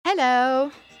Hello,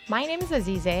 my name is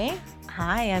Azize,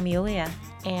 Hi, I'm Yulia.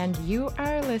 and you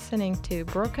are listening to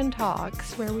Broken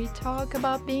Talks, where we talk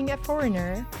about being a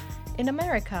foreigner in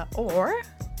America, or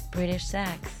British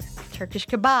sex Turkish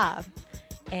kebab,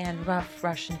 and rough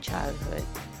Russian childhood.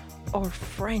 or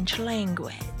French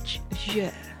language,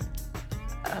 yeah,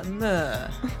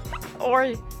 or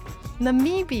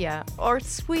Namibia, or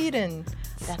Sweden.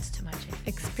 That's too much.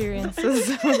 Experiences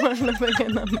when living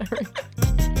in America.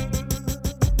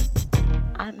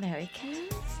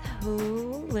 Americans who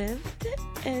lived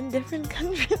in different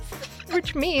countries.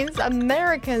 Which means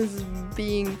Americans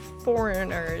being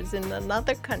foreigners in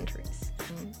another countries.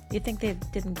 You think they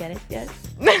didn't get it yet?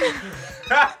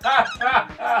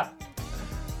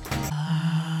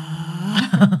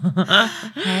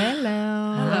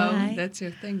 Hello. Hello, Hi. that's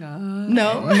your thing. No.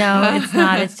 No, it's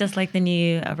not. It's just like the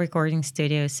new recording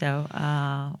studio. So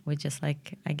we're just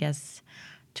like, I guess,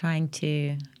 trying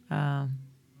to, I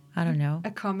don't know.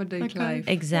 Accommodate Okay. life.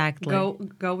 Exactly.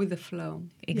 Go with the flow.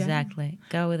 Exactly.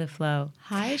 Go with the flow.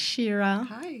 Hi, Shira.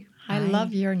 Hi. I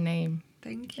love your name.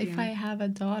 Thank you. If I have a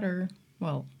daughter,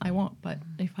 well, I won't, but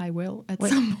if I will at What-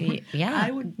 some point, yeah.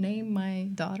 I would name my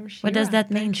daughter Shira. What does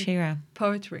that mean, Thank you. Shira?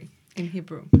 Poetry in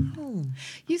Hebrew. Oh.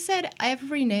 You said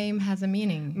every name has a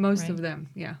meaning. Most right? of them,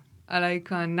 yeah. Like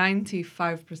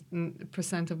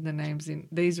 95% of the names in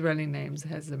the Israeli names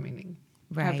has a meaning.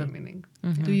 Right. Have a meaning.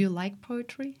 Do you like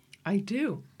poetry? I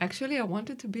do. Actually, I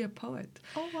wanted to be a poet.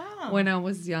 Oh, wow. When I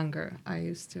was younger, I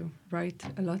used to write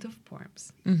a lot of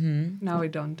poems. Mm-hmm. Now I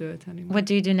don't do it anymore. What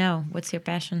do you do now? What's your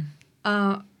passion?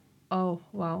 Oh,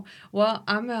 wow. Well,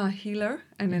 I'm a healer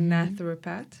and a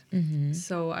naturopath. Mm-hmm.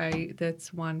 So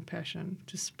that's one passion,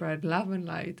 to spread love and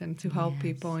light and to help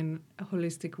people in a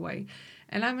holistic way.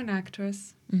 And I'm an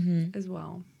actress as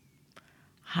well.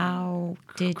 How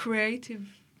did Creative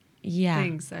yeah?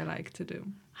 things I like to do.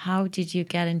 How did you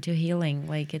get into healing?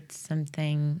 Like it's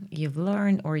something you've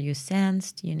learned or you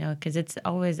sensed, because it's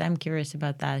always, I'm curious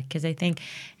about that. Because I think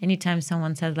anytime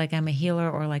someone says like I'm a healer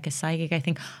or like a psychic, I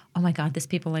think, oh my God, these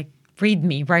people like read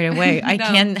me right away. I No.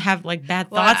 can't have like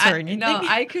bad Well, thoughts or anything. No,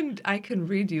 I can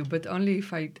read you, but only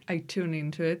if I tune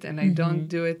into it, and I don't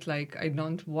do it like I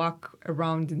don't walk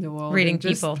around in the world Reading and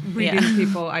just people, Reading yeah.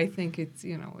 people, I think it's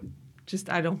just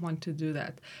I don't want to do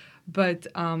that. But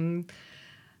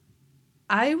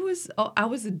I was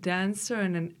a dancer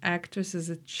and an actress as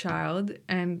a child,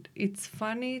 and it's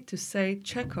funny to say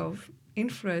Chekhov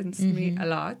influenced me a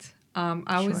lot.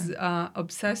 I was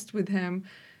obsessed with him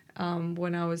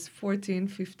when I was 14,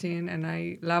 15, and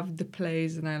I loved the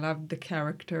plays and I loved the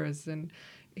characters, and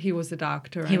he was a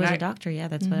doctor. He and was I- a doctor, yeah,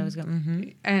 that's what I was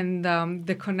going. and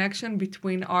the connection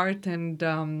between art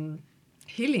and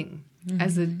healing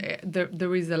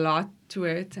there is a lot to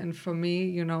it, and for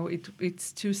me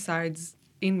it's two sides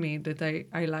in me that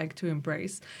I like to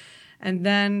embrace. And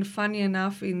then funny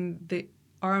enough, in the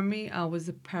army I was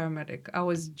a paramedic. I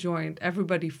was joined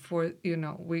everybody for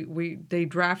they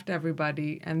draft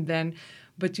everybody, and then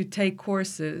but you take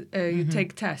courses, you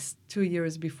take tests 2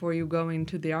 years before you go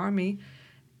into the army.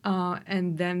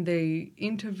 And then they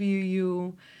interview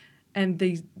you, and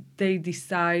they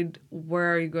decide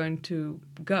where you're going to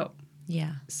go.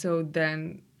 Yeah. So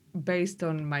then, based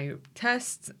on my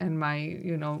tests and my,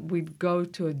 we'd go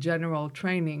to a general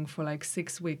training for like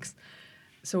 6 weeks.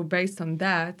 So based on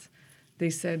that, they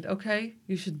said, okay,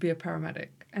 you should be a paramedic.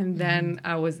 And then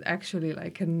I was actually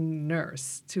like a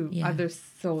nurse to other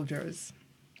soldiers.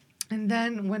 And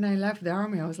then when I left the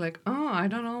army, I was like, oh, I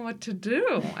don't know what to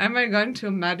do. Am I going to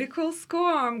a medical school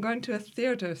or I'm going to a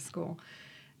theater school?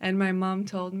 And my mom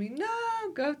told me, no,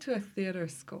 go to a theater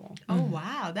school. Oh,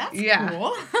 wow. That's Yeah.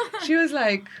 cool. She was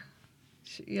like,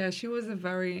 she was a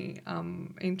very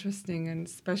interesting and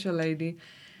special lady.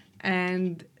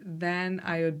 And then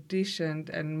I auditioned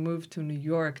and moved to New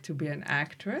York to be an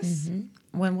actress.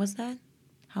 When was that?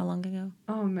 How long ago?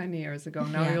 Oh, many years ago.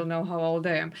 Now Yeah. you'll know how old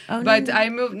I am. Oh, no, But no. I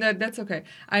moved, no, that's okay.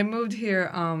 I moved here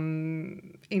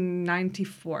in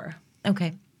 94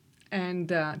 Okay. and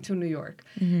to New York.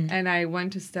 And I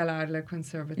went to Stella Adler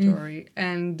Conservatory.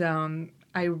 And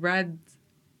I read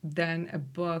then a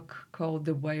book called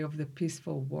The Way of the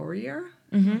Peaceful Warrior.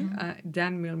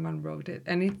 Dan Millman wrote it.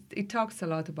 And it talks a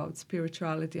lot about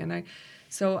spirituality. And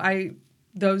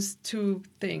those two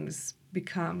things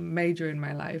become major in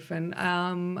my life. And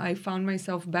I found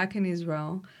myself back in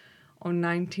Israel on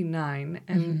 99.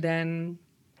 And then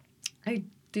I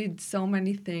did so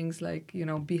many things, like,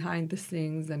 behind the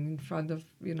scenes and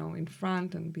in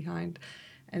front and behind.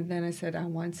 And then I said, I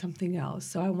want something else.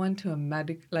 So I went to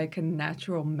a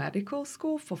natural medical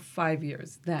school for 5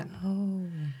 years then. Oh.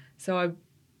 So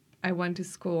I went to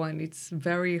school and it's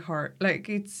very hard. Like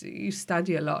you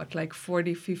study a lot, like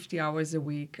 40, 50 hours a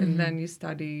week. And then you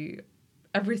study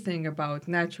everything about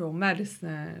natural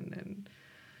medicine and,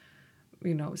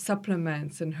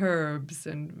 supplements and herbs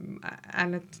and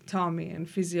anatomy and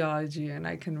physiology, and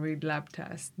I can read lab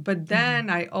tests. But then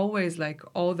I always, like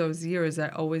all those years, I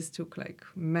always took like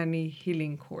many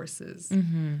healing courses.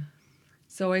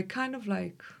 So I kind of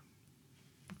like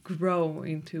grow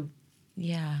into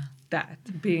that,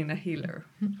 being a healer.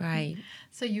 Right.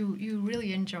 So you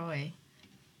really enjoy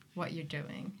what you're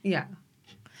doing. Yeah.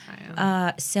 I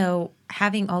am. So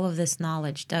having all of this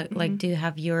knowledge, do you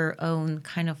have your own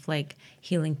kind of like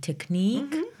healing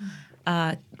technique?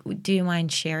 Do you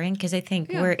mind sharing? Because I think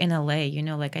we're in LA,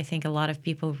 like I think a lot of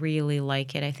people really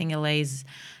like it. I think LA is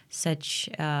such,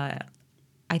 I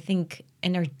think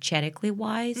energetically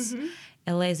wise,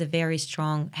 LA is has a very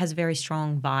strong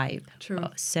vibe. True.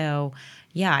 So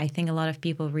yeah, I think a lot of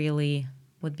people really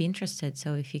would be interested.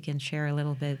 So if you can share a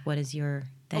little bit, what is your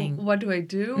thing? What do I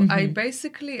do? I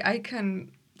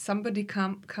can, somebody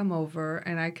come over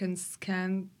and I can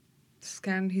scan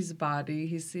his body.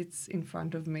 He sits in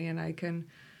front of me and I can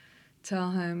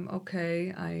tell him,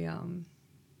 okay,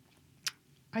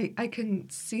 I can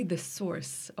see the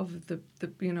source of the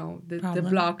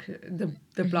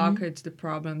blockage, the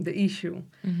problem, the issue,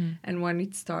 and when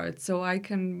it starts. So I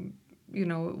can,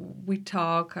 we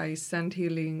talk, I send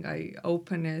healing, I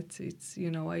open it. It's,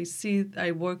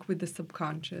 I work with the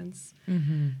subconscious.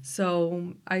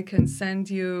 So I can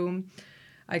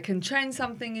I can change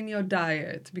something in your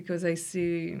diet because I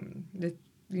see that,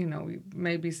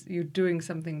 maybe you're doing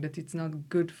something that it's not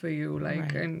good for you.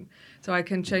 And so I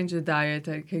can change the diet,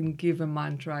 I can give a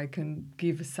mantra, I can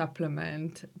give a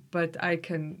supplement, but I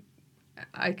can,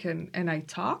 and I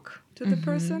talk to the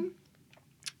person,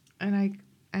 and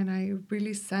I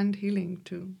really send healing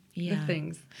to the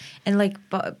things. And like,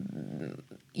 but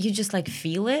you just like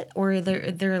feel it, or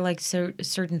there are like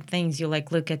certain things you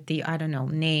like look at the, I don't know,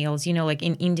 nails, like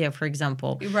in India, for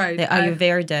example, Right. the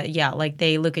Ayurveda, like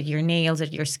they look at your nails,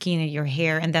 at your skin, at your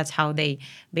hair, and that's how they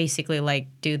basically like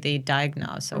do the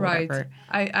diagnose or whatever.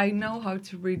 I know how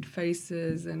to read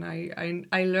faces, and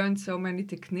I learned so many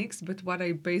techniques, but what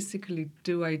I basically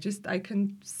do, I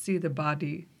can see the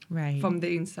body from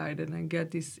the inside, and I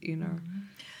get this inner.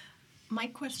 My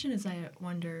question is, I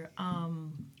wonder,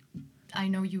 I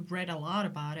know you read a lot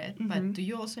about it, but do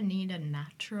you also need a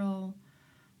natural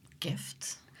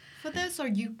gift for this, or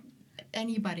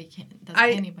anybody can?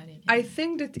 I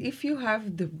think that if you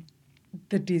have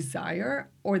the desire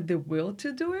or the will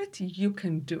to do it, you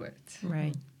can do it.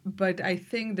 Right. But I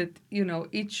think that,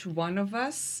 each one of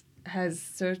us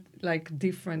has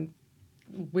different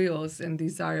wills and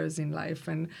desires in life,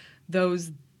 and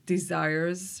those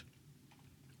desires,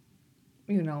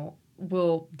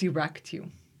 will direct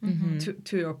you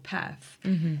to your path.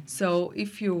 So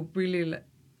if you're really,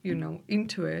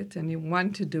 into it and you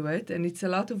want to do it, and it's a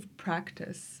lot of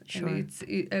practice. Sure.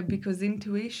 And because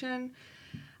intuition,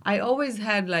 I always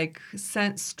had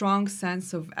strong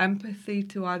sense of empathy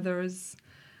to others.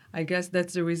 I guess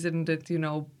that's the reason that,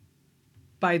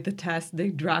 by the test, they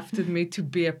drafted me to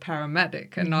be a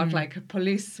paramedic and not like a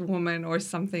policewoman or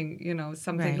something,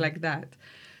 something like that.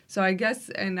 So I guess,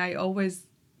 and I was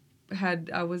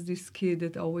this kid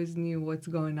that always knew what's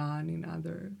going on in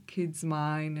other kids'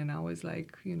 mind, and I was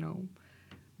like,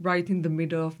 right in the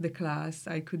middle of the class.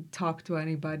 I could talk to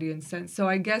anybody and sense. So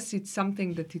I guess it's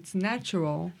something that it's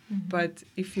natural, but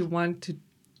if you want to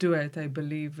do it, I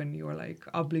believe, and you're like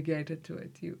obligated to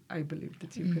it, I believe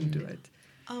that you can do it.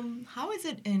 How is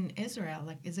it in Israel?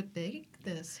 Like, is it big,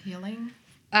 this healing?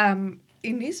 In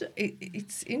Israel,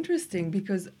 it's interesting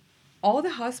because all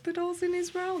the hospitals in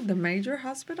Israel, the major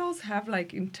hospitals, have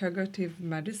integrative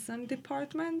medicine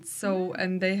departments. So,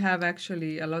 and they have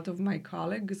actually, a lot of my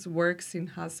colleagues works in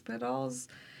hospitals,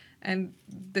 and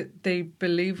they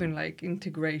believe in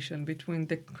integration between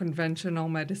the conventional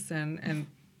medicine and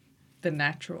the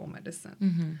natural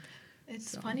medicine.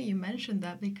 It's funny you mentioned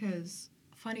that, because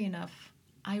funny enough,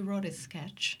 I wrote a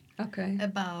sketch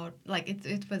about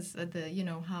it was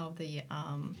how the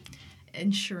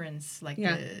insurance,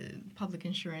 the public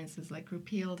insurance is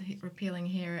repealing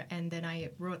here, and then I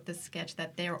wrote the sketch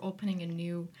that they're opening a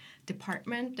new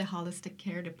department, the holistic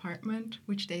care department,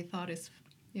 which they thought is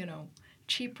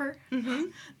cheaper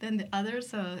than the others.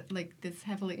 So this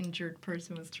heavily injured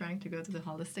person was trying to go to the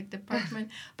holistic department.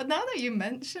 But now that you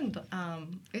mentioned,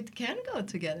 it can go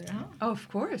together, huh? Oh, of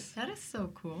course. That is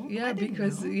so cool. Yeah,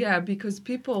 because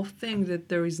people think that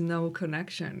there is no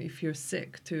connection if you're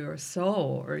sick to your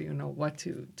soul or what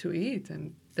to eat,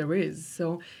 and there is.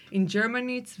 So in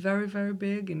Germany, it's very, very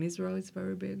big. In Israel, it's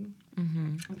very big.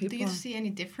 Mm-hmm. Do you see any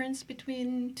difference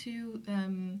between two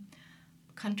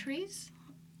countries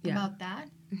about that?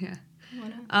 Yeah.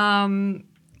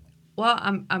 Well,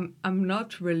 I'm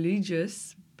not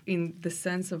religious in the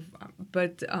sense of,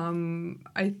 but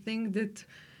I think that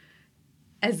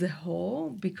as a whole,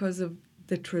 because of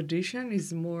the tradition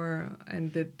is more,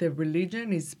 and the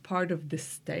religion is part of the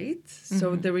state,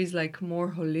 so there is like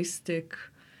more holistic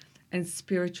and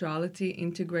spirituality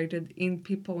integrated in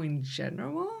people in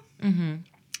general, and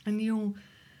you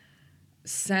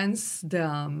sense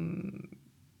the,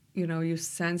 you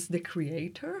sense the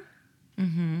creator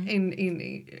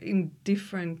in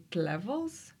different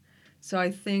levels. So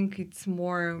I think it's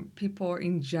more, people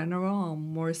in general are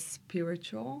more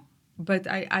spiritual. But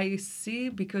I see,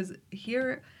 because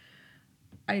here,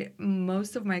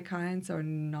 most of my clients are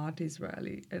not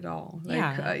Israeli at all.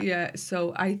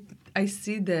 So I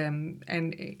see them,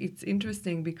 and it's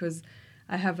interesting because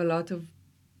I have a lot of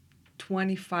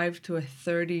 25 to a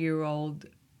 30-year-old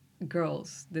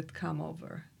girls that come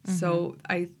over. So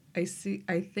I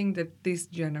think that this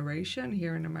generation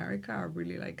here in America are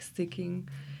really like sticking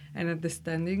and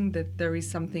understanding that there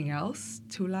is something else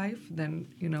to life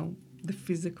than, the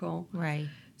physical. Right.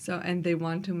 So, and they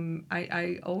want to,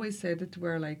 I always say that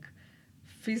we're like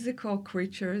physical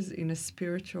creatures in a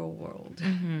spiritual world.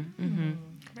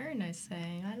 Very nice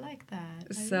saying. I like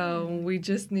that. So we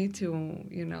just need to,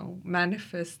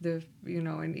 manifest the,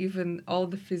 and even all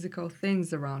the physical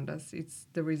things around us.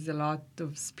 There is a lot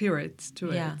of spirit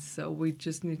to it. So we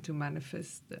just need to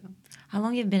manifest. How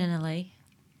long have you been in LA?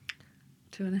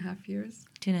 2.5 years.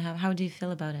 2.5. How do you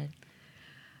feel about it?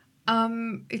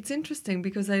 It's interesting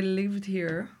because I lived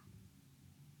here,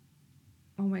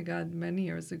 oh my God, many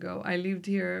years ago. I lived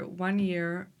here 1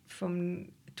 year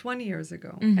from 20 years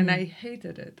ago, and I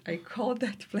hated it. I called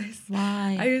that place.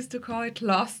 Why? I used to call it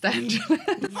Los Angeles.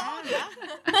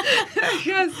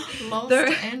 Because Los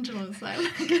Angeles, I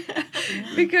like it.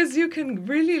 Because you can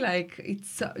really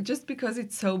just because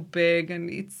it's so big and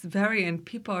and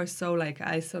people are so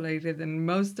isolated, and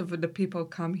most of the people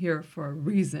come here for a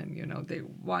reason, they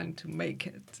want to make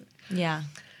it. Yeah.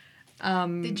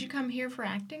 Did you come here for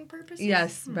acting purposes?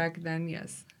 Yes, back then,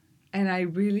 yes. And I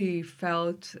really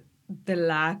felt the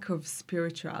lack of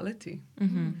spirituality.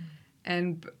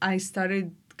 And I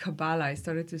studied Kabbalah. I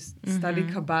started to study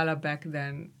Kabbalah back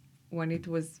then, when it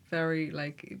was very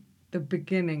the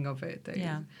beginning of it.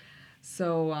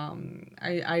 So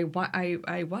I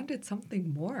wanted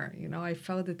something more. I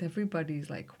felt that everybody's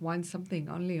wants something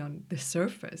only on the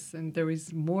surface, and there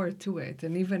is more to it.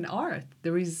 And even art,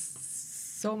 there is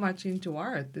so much into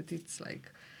art that it's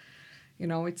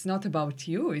it's not about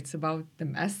you. It's about the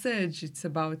message. It's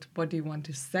about what do you want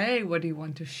to say, what do you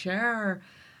want to share.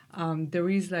 There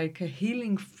is a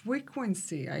healing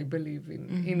frequency, I believe,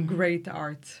 in great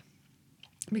art,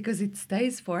 because it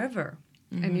stays forever.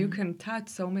 And you can touch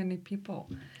so many people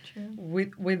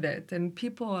with it. And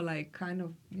people are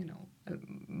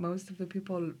most of the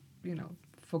people,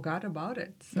 forgot about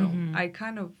it. So I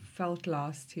kind of felt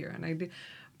lost here. And I did.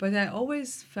 But I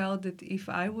always felt that if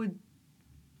I would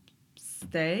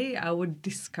stay, I would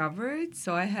discover it.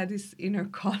 So I had this inner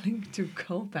calling to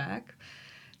go back.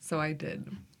 So I did.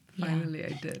 Finally,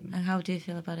 I did. And how do you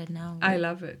feel about it now? I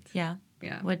love it. Yeah?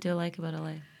 Yeah. What do you like about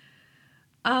LA?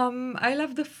 I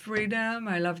love the freedom.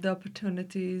 I love the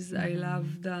opportunities. I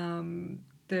love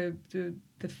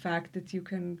the fact that you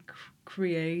can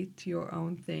create your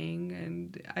own thing.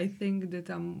 And I think that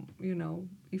I'm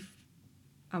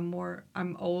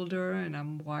older and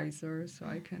I'm wiser, so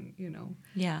I can,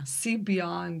 see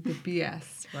beyond the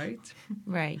BS, right?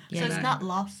 Right. Yeah. So it's not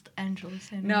Los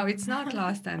Angeles anymore. No, it's not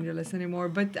Los Angeles anymore.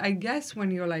 But I guess when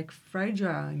you're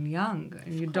fragile and young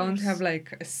and you don't have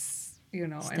stamina.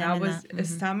 And I was a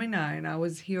stamina, and I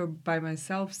was here by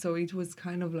myself, so it was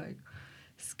kind of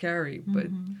scary. But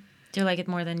do you like it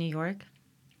more than New York?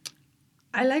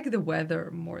 I like the weather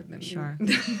more than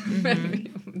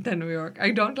than New York.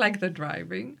 I don't like the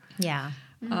driving. Yeah.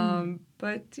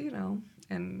 But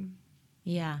and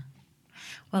yeah.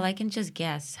 Well, I can just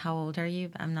guess. How old are you?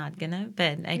 I'm not gonna,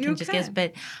 but I can just guess.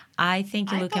 But I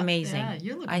think you look amazing. Yeah,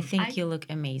 you look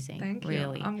amazing. Thank you.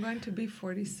 Really. I'm going to be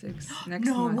 46 next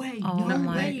month. No way. Oh no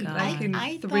my way. God. In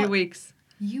 3 weeks.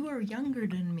 You are younger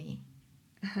than me.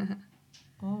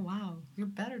 Oh wow, you're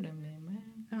better than me, man.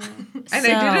 And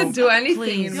I didn't do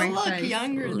anything in my You look face.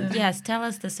 younger than Yes, tell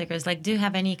us the secrets. Do you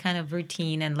have any kind of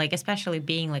routine, and especially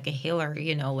being a healer,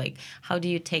 how do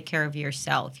you take care of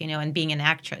yourself, and being an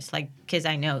actress? Because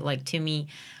I know, to me,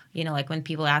 you know, like when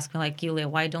people ask me like, Yulia,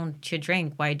 why don't you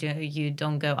drink? Why do you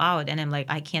don't go out? And I'm like,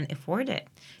 I can't afford it.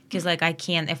 Because like I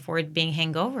can't afford being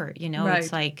hangover, you know. Right.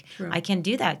 It's like True. I can't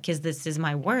do that because this is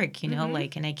my work, you know,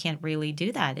 like, and I can't really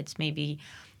do that. It's maybe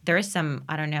there are some,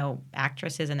 I don't know,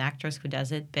 actresses and actors who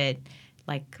does it, but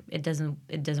like it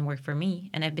doesn't work for me.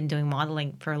 And I've been doing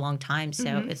modeling for a long time,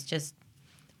 so it's just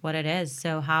what it is.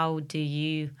 So how do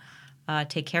you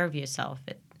take care of yourself?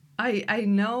 I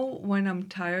know when I'm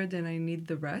tired and I need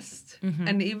the rest.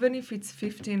 And even if it's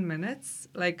 15 minutes,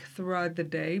 like throughout the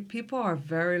day, people are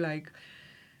very like,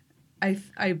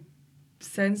 I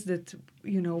sense that,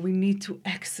 you know, we need to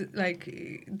like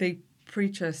they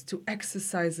preach us to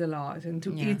exercise a lot and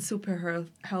to eat super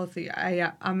healthy.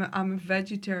 I'm a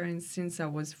vegetarian since I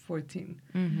was 14.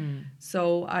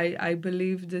 So I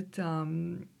believe that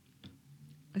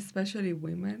especially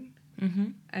women,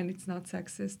 and it's not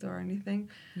sexist or anything.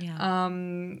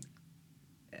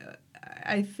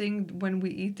 I think when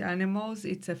we eat animals,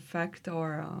 it affects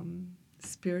our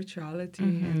spirituality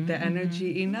and the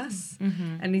energy in us,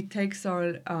 and it takes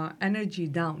our energy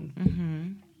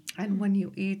down. And when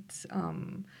you eat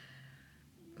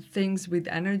things with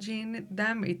energy in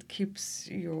them, it keeps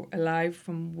you alive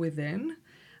from within.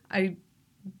 I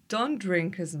don't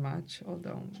drink as much,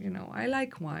 although, you know, I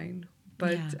like wine,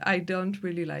 but I don't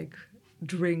really like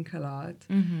drink a lot.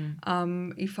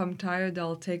 If I'm tired,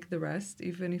 I'll take the rest,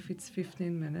 even if it's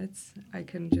 15 minutes. I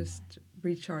can just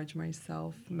recharge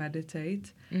myself,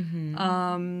 meditate.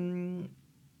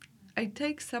 I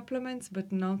take supplements,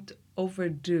 but not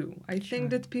overdo. I think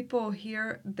that people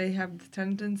here, they have the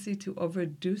tendency to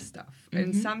overdo stuff.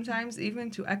 And sometimes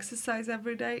even to exercise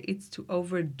every day, it's to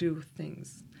overdo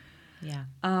things.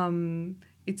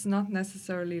 It's not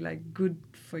necessarily like good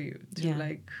for you to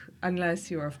like, unless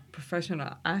you're a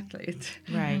professional athlete.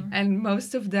 Right. And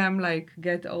most of them like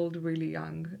get old really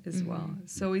young as well.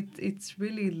 So it's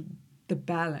really the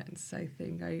balance, I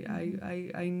think.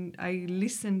 I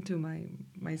listen to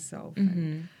myself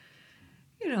and,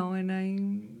 you know,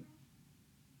 and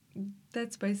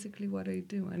that's basically what I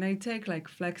do. And I take like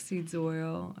flax seeds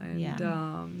oil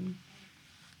and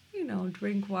you know,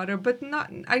 drink water, but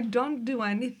I don't do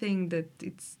anything that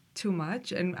it's too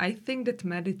much. And I think that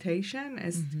meditation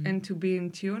and to be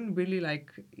in tune, really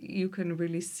like you can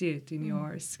really see it in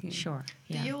your skin. Sure.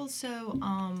 Do you also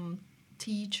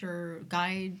teach or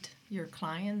guide your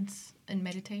clients in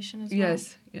meditation as well?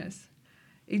 Yes.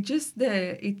 It just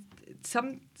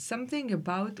something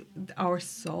about our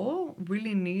soul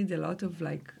really needs a lot of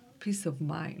like peace of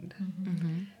mind.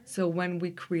 So when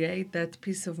we create that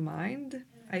peace of mind,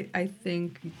 I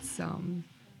think it's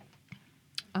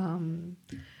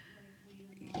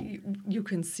you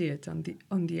can see it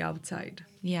on the outside.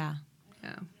 Yeah.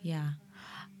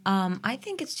 I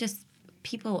think it's just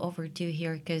people overdo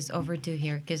here because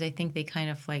I think they kind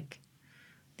of like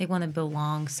they want to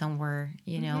belong somewhere,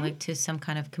 you know, like to some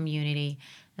kind of community.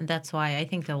 And that's why I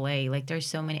think LA, like there's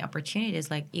so many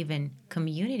opportunities, like even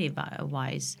community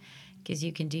wise, because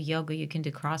you can do yoga, you can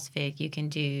do CrossFit, you can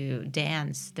do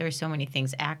dance. There's so many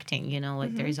things, acting, you know,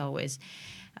 like there's always.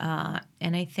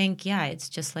 And I think, it's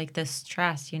just like the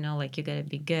stress, you know, like you got to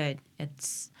be good.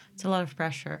 It's a lot of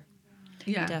pressure.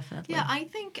 Yeah, definitely. Yeah, I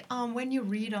think when you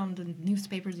read on the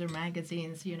newspapers or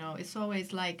magazines, you know, it's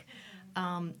always like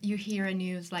you hear a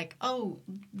news like, oh,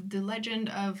 the legend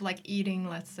of like eating,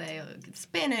 let's say,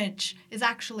 spinach is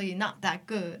actually not that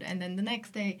good. And then the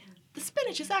next day, the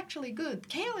spinach is actually good.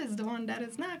 Kale is the one that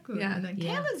is not good. Yeah. And then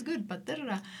kale is good, but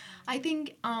da-da-da. I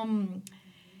think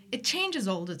it changes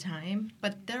all the time,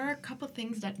 but there are a couple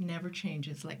things that never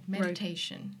changes, like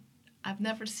meditation. Right. I've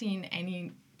never seen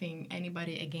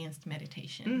anybody against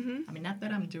meditation. I mean, not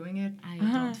that I'm doing it. I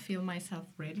don't feel myself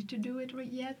ready to do it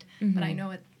yet, but I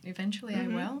know it eventually I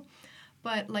will.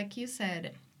 But like you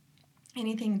said,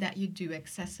 anything that you do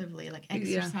excessively, like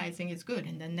exercising is good,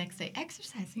 and then next day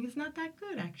exercising is not that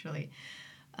good actually.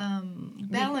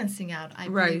 Balancing out, I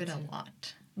believe it a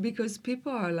lot. Because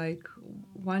people are like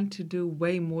want to do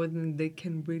way more than they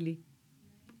can.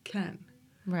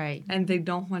 Right. And they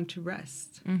don't want to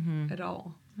rest at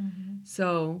all.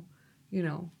 So, you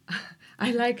know,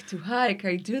 I like to hike,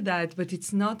 I do that, but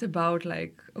it's not about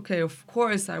like, okay, of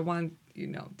course I want, you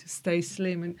know, to stay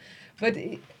slim, but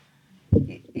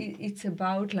it's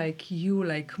about like you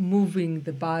like moving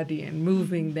the body and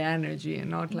moving the energy and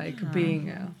not like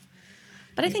being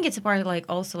But I think it's a part of like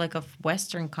also like of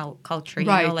Western culture, you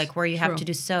know, like where you have to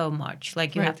do so much,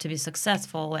 like you have to be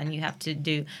successful and you have to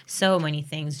do so many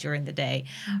things during the day,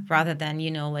 rather than,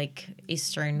 you know, like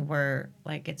Eastern where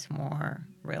like it's more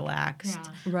relaxed,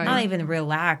 not even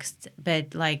relaxed,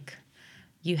 but like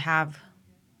you have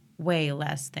way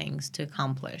less things to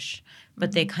accomplish,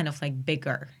 but they kind of like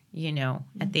bigger,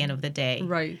 at the end of the day.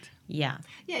 Right. Yeah.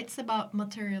 Yeah, it's about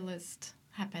materialist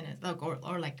happiness, like,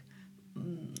 or like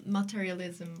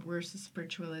materialism versus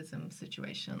spiritualism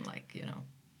situation, like,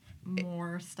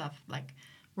 more stuff like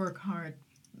work hard,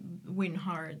 win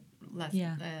hard, less,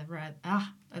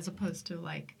 as opposed to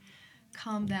like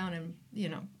calm down and,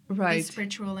 be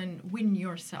spiritual and win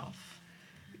yourself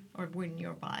or win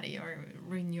your body or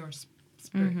win your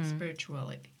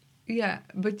spirituality. Yeah,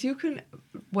 but you can,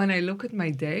 when I look at my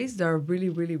days, they're really,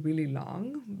 really, really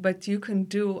long. But you can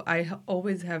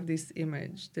always have this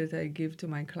image that I give to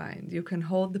my client. You can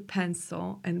hold the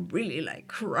pencil and really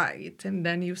like write. And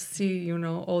then you see,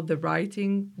 all the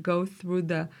writing go through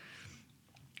the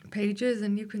pages,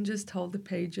 and you can just hold the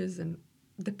pages and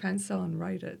the pencil and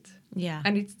write it. Yeah.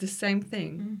 And it's the same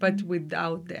thing, but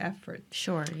without the effort.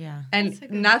 Sure, yeah. And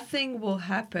nothing will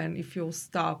happen if you'll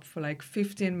stop for like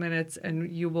 15 minutes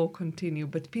and you will continue.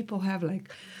 But people have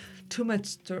like too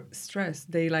much stress.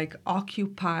 They like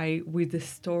occupy with the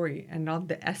story and not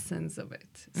the essence of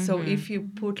it. So if you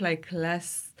put like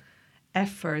less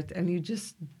effort and you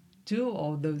just do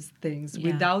all those things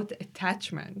without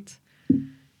attachment,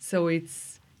 so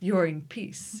you're in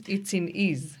peace. It's in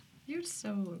ease. You're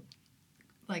so,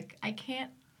 like, I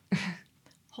can't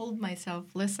hold myself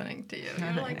listening to you.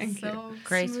 You're like so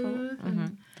graceful, smooth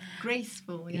and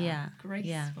graceful. Yeah,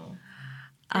 graceful.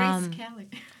 Grace Kelly.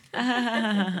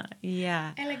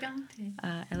 Yeah. Elegante.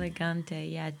 Elegante.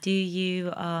 Yeah. Do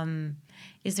you?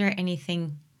 Is there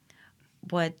anything?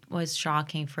 What was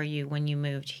shocking for you when you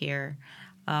moved here,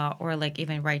 or like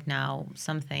even right now,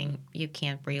 something you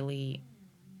can't really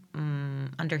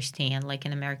understand, like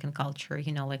in American culture,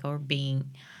 like, or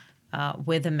being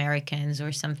with Americans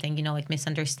or something, like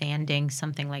misunderstanding,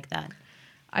 something like that?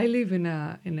 I live in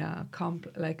a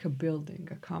like a building,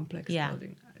 a complex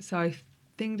building. So I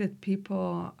think that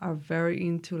people are very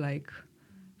into like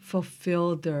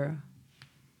fulfill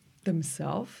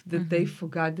themselves, that they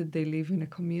forgot that they live in a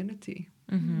community.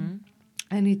 And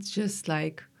it's just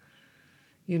like,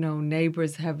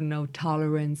 neighbors have no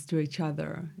tolerance to each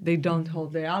other. They don't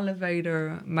hold the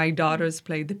elevator. My daughters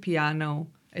play the piano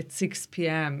at 6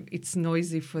 p.m. It's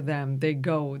noisy for them. They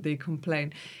go, they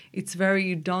complain. It's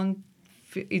very,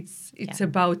 it's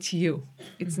about you.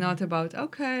 It's not about,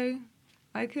 okay,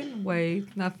 I can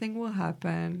wait. Nothing will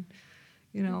happen,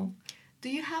 Do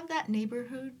you have that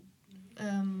neighborhood,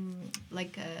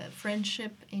 like a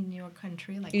friendship in your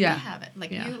country? Like we have it.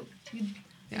 Like you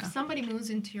if somebody moves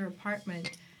into your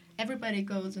apartment, everybody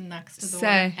goes and knocks the door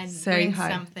and brings hi.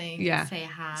 Something. Yeah. Say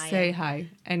hi. Say hi.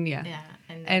 And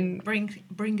and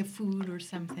bring a food or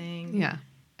something. Yeah.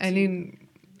 And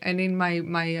in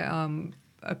my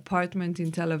apartment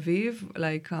in Tel Aviv,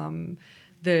 like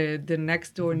the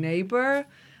next door neighbor,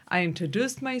 I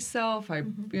introduced myself.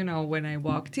 When I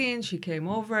walked in, she came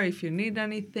over. If you need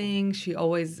anything, she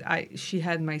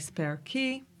had my spare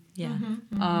key. Yeah.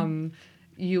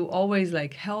 You always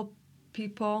like help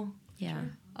people. Yeah.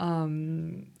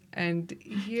 And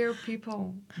here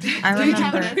people. I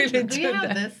remember. Do you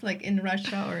have this like in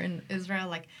Russia or in Israel?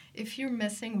 Like if you're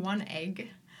missing one egg,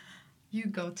 you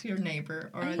go to your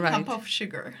neighbor or a cup of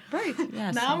sugar. Right.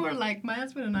 Yeah. Now we're like, my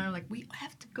husband and I are like, we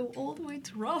have to go all the way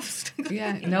to Rost.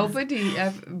 Yeah. Nobody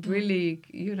really,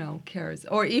 cares.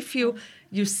 Or if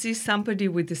you see somebody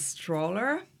with a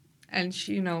stroller. And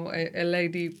she, a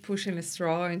lady pushing a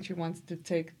straw and she wants to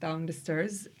take down the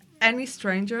stairs. Any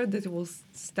stranger that will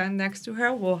stand next to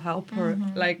her will help her,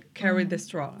 like, carry the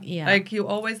straw. Yeah. Like, you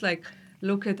always, like,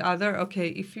 look at okay,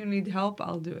 if you need help,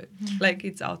 I'll do it. Like,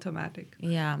 it's automatic.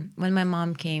 Yeah. When my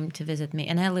mom came to visit me,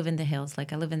 and I live in the hills,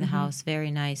 like, I live in the house, very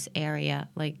nice area,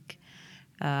 like,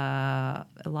 a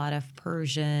lot of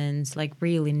Persians, like,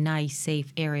 really nice,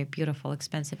 safe area, beautiful,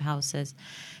 expensive houses.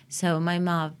 So my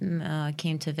mom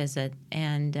came to visit,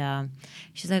 and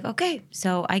she's like, okay,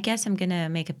 so I guess I'm going to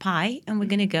make a pie, and we're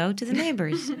going to go to the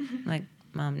neighbors. I'm like,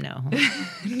 Mom, no.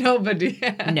 Nobody.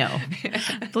 No.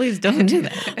 Please don't do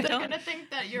that. They're going to think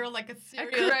that you're like a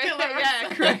serial killer.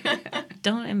 Yeah,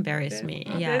 don't embarrass me.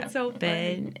 Yeah. That's so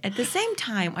funny. But at the same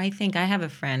time, I think I have a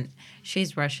friend.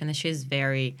 She's Russian, and she's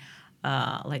very,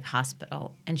 like,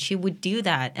 hospital. And she would do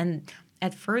that. And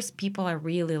at first, people are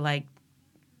really, like,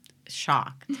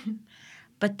 shocked.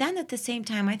 But then at the same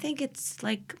time, I think it's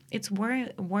like it's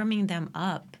warming them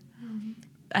up.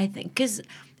 I think because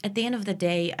at the end of the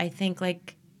day, I think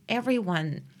like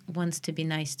everyone wants to be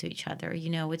nice to each other.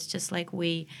 It's just like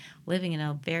we living in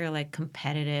a very like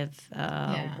competitive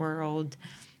world.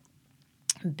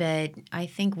 But I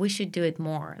think we should do it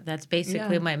more. That's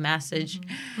basically my message,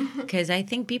 because I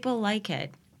think people like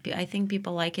it. I think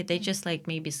people like it. They just like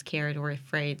maybe scared or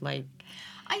afraid. Like,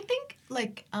 I think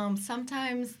like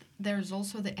sometimes there's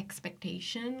also the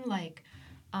expectation like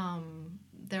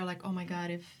they're like, oh my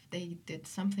God, if they did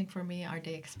something for me, are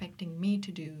they expecting me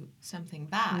to do something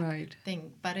bad? Right.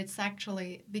 Thing. But it's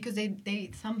actually because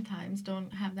they sometimes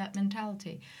don't have that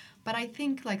mentality. But I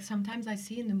think like sometimes I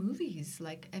see in the movies,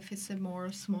 like if it's a more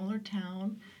smaller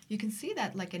town, you can see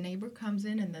that like a neighbor comes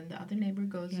in and then the other neighbor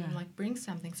goes and like brings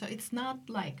something. So it's not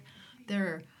like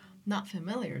they're not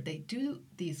familiar. They do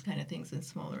these kind of things in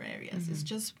smaller areas. It's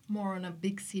just more on a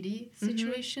big city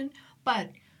situation.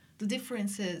 But the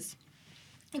difference is,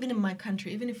 even in my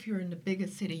country, even if you're in the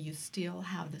biggest city, you still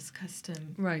have this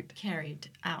custom carried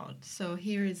out. So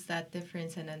here is that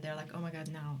difference, and then they're like, oh my God,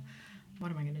 now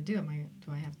what am I going to do? Do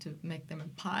I have to make them a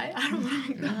pie? I don't want to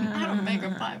make them. I don't make a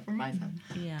pie for myself.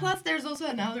 Yeah. Plus, there's also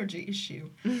an allergy issue,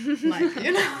 like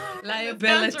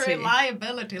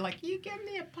liability. Like you give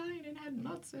me a pie and it had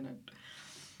nuts in it.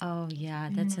 Oh yeah,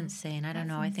 that's insane. I don't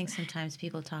know. Insane. I think sometimes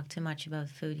people talk too much about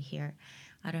food here.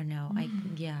 I don't know. I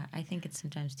think it's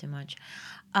sometimes too much.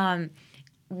 I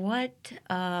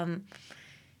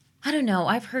don't know.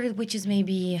 I've heard, which is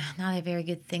maybe not a very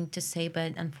good thing to say,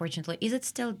 but unfortunately, is it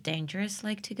still dangerous,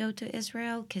 like, to go to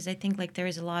Israel? Because I think, like, there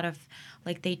is a lot of,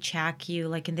 like, they check you,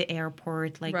 like, in the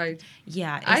airport, like,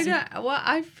 yeah.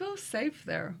 I feel safe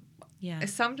there. Yeah.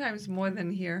 Sometimes more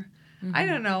than here. I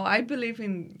don't know. I believe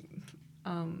in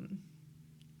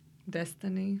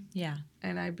destiny. Yeah.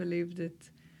 And I believe that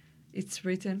it's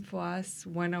written for us.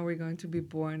 When are we going to be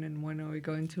born and when are we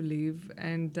going to leave?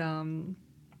 And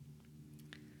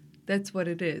that's what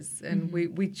it is. And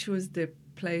we choose the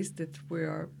place that we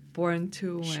are born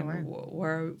to and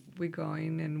where we're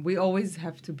going. And we always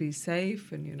have to be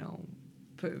safe and,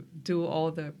 do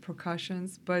all the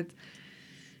precautions. But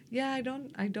yeah, I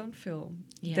don't feel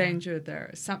danger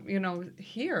there.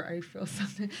 Here I feel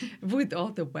something with all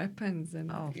the weapons and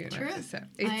true. So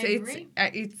I agree.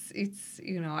 It's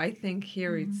I think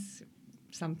here it's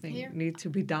something need to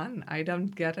be done. I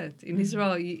don't get it. In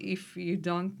Israel, if you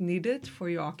don't need it for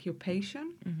your occupation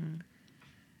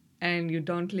and you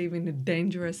don't live in a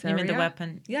dangerous area, even the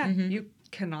weapon, you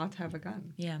cannot have a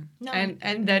gun. Yeah. No,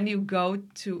 and then you go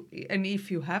to, and if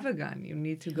you have a gun, you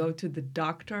need to go to the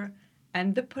doctor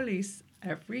and the police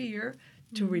every year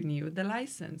to renew the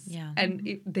license. Yeah.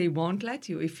 And they won't let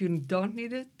you. If you don't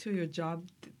need it to your job,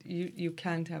 you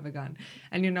can't have a gun.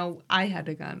 And, I had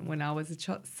a gun when I was a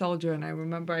soldier, and I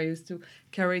remember I used to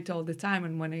carry it all the time.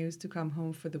 And when I used to come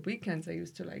home for the weekends, I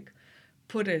used to,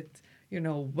 put it,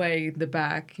 way in the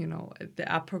back, at the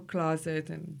upper closet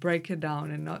and break it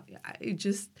down.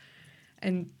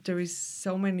 And there is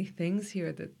so many things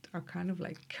here that are kind of,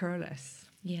 careless.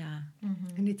 Yeah.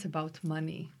 And it's about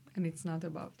money. And it's not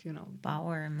about,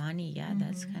 power and money. Yeah,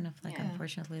 that's kind of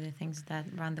unfortunately, the things that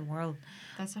run the world.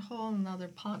 That's a whole nother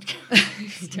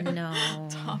podcast.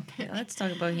 Topic. Let's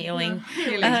talk about healing.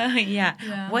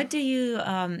 Yeah. What do you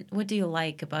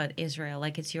like about Israel?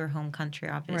 Like, it's your home country,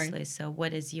 obviously. Right. So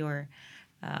what is your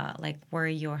where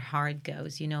your heart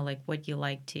goes, what you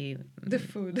like to... The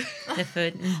food. The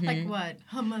food. Like what?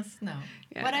 Hummus? No.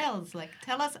 Yeah. What else?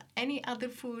 Tell us any other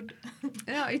food.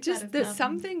 No, it's just there's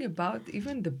something about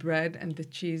even the bread and the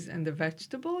cheese and the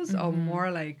vegetables are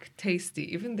more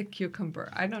tasty. Even the cucumber.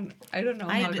 I don't know.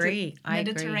 I agree.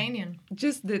 Mediterranean.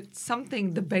 Just the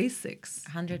basics.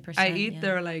 100%. I eat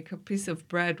there a piece of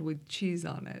bread with cheese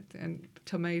on it and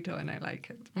tomato, and I like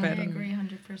it better. I agree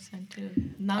 100% too.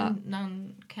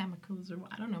 Non-chemicals, or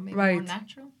I don't know, maybe more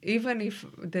natural. Even if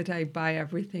that I buy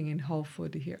everything in Whole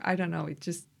Food here, I don't know, it's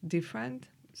just different.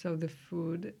 So the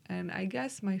food and I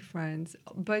guess my friends,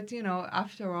 but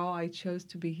after all, I choose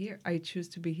to be here.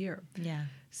 Yeah.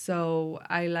 So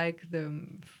I like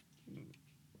them.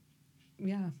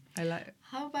 Yeah, I like.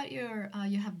 How about you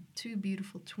have two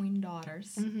beautiful twin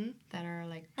daughters that are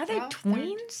Are they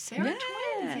twins? They're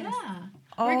twins, yeah.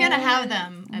 We're going to have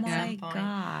them at some point.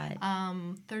 My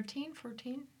God. 13,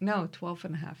 14? No, 12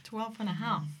 and a half. 12 and a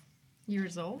half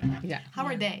years old? Yeah. How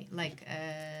are they?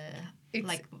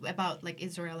 About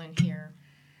Israel and here?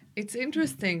 It's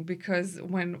interesting because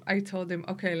when I told them,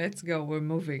 okay, let's go, we're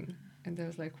moving. And they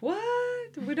was like,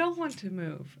 what? We don't want to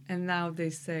move. And now they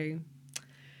say,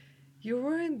 you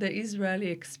ruined the Israeli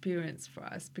experience for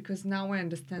us because now we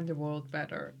understand the world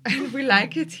better. And we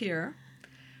like it here.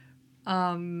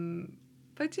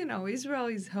 But, Israel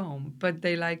is home, but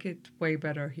they like it way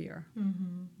better here.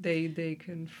 Mm-hmm.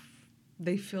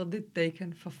 They feel that they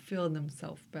can fulfill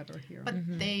themselves better here.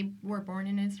 But they were born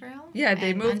in Israel? Yeah,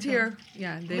 they moved here.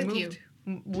 Yeah, they moved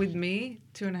with me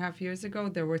 2.5 years ago.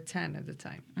 There were 10 at the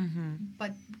time. Mm-hmm.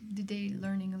 But did they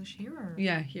learn English here? Or?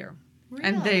 Yeah, here. Really?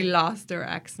 And they lost their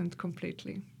accent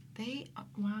completely.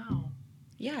 Wow.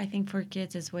 Yeah, I think for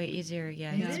kids it's way easier.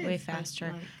 Yeah, it's way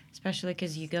faster, especially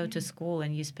because you go to school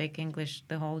and you speak English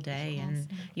the whole day, and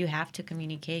you have to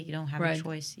communicate. You don't have a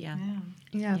choice. Yeah,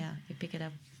 you pick it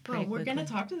up. Well, we're gonna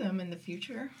talk to them in the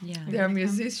future. Yeah, they're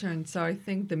musicians, so I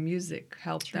think the music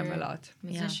helped them a lot.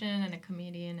 Musician and a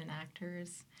comedian and actors.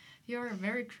 You're a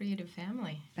very creative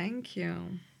family. Thank you.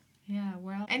 Yeah,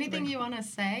 well, anything you want to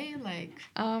say? Like,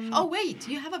 oh, wait,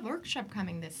 you have a workshop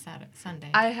coming this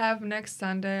Sunday. I have next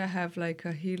Sunday, I have like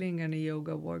a healing and a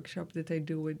yoga workshop that I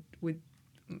do with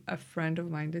a friend of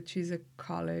mine that she's a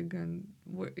colleague, and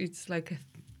it's like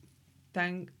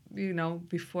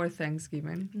before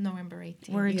Thanksgiving. November 18th.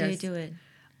 Where do you do it?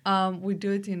 We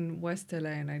do it in West LA,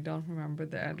 and I don't remember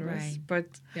the address, but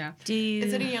yeah.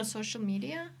 Is it in your social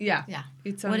media? Yeah.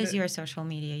 It's what is your social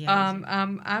media?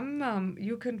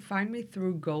 You can find me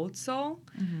through Goat Soul.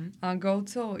 Mm-hmm. Goat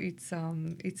Soul,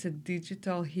 it's a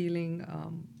digital healing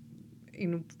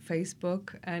in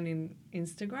Facebook and in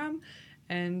Instagram,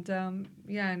 and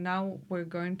now we're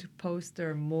going to post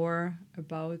there more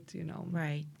about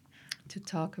to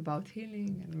talk about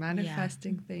healing and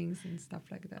manifesting things and stuff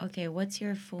like that. Okay, what's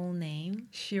your full name?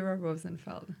 Shira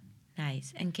Rosenfeld.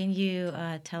 Nice. And can you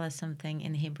tell us something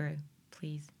in Hebrew,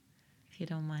 please, if you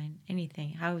don't mind?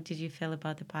 Anything. How did you feel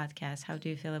about the podcast? How do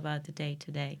you feel about the day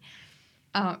today?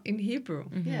 In Hebrew,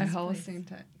 a whole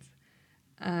sentence.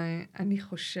 אני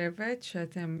חושבת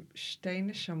שאתם שתי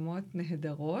נשמות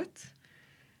נהדרות,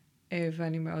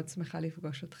 ואני מאוד שמחה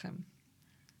לפגוש אתכם.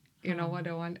 You know what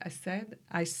I said?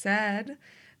 I said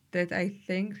that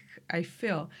I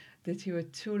feel that you are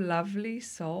two lovely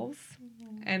souls,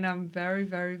 and I'm very,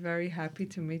 very, very happy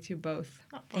to meet you both.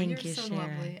 Thank you, so Shira.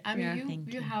 lovely. I mean,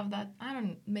 you have that, I don't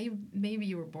know, maybe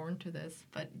you were born to this,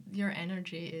 but your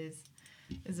energy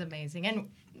is amazing. And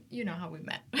you know how we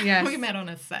met. Yes. We met on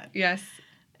a set. Yes.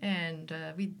 And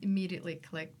we immediately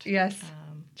clicked. Yes,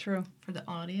 true. For the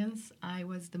audience, I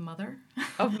was the mother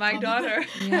of my daughter.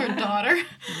 Her daughter.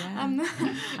 Yeah.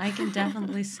 I can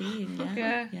definitely see.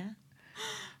 Yeah.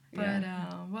 But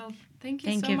well, thank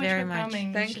you so much for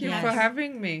coming. Thank you for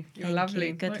having me. You're lovely.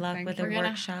 You. Good luck with the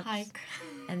workshops. Hike.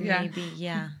 And maybe,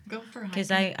 go for hiking.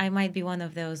 Because I might be one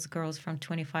of those girls from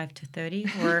 25 to 30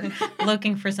 who are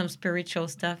looking for some spiritual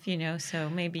stuff, so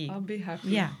maybe. I'll be happy.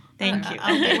 Yeah, thank you.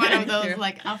 I'll be one of those,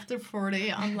 like, after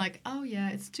 40, I'm like, oh, yeah,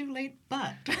 it's too late,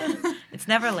 but. It's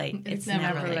never late. It's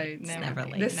never late. It's never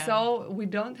late. The soul, we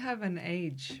don't have an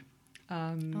age.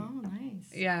 Oh,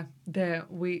 nice. Yeah,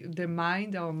 the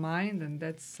mind, our mind, and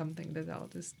that's something that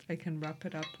I can wrap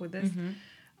it up with this.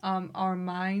 Mm-hmm. Our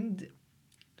mind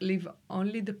live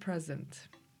only the present.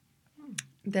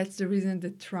 That's the reason the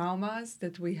traumas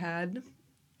that we had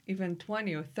even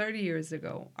 20 or 30 years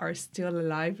ago are still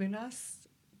alive in us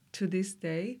to this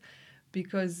day,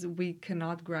 because we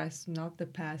cannot grasp not the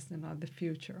past and not the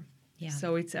future. Yeah.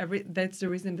 So that's the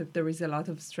reason that there is a lot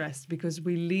of stress, because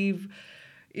we live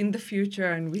in the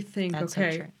future and we think, that's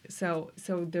okay, so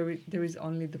there is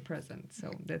only the present.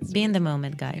 So that's be in the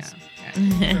moment, guys.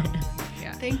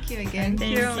 Yeah. Thank you again.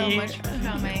 Thank you so much for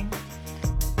coming.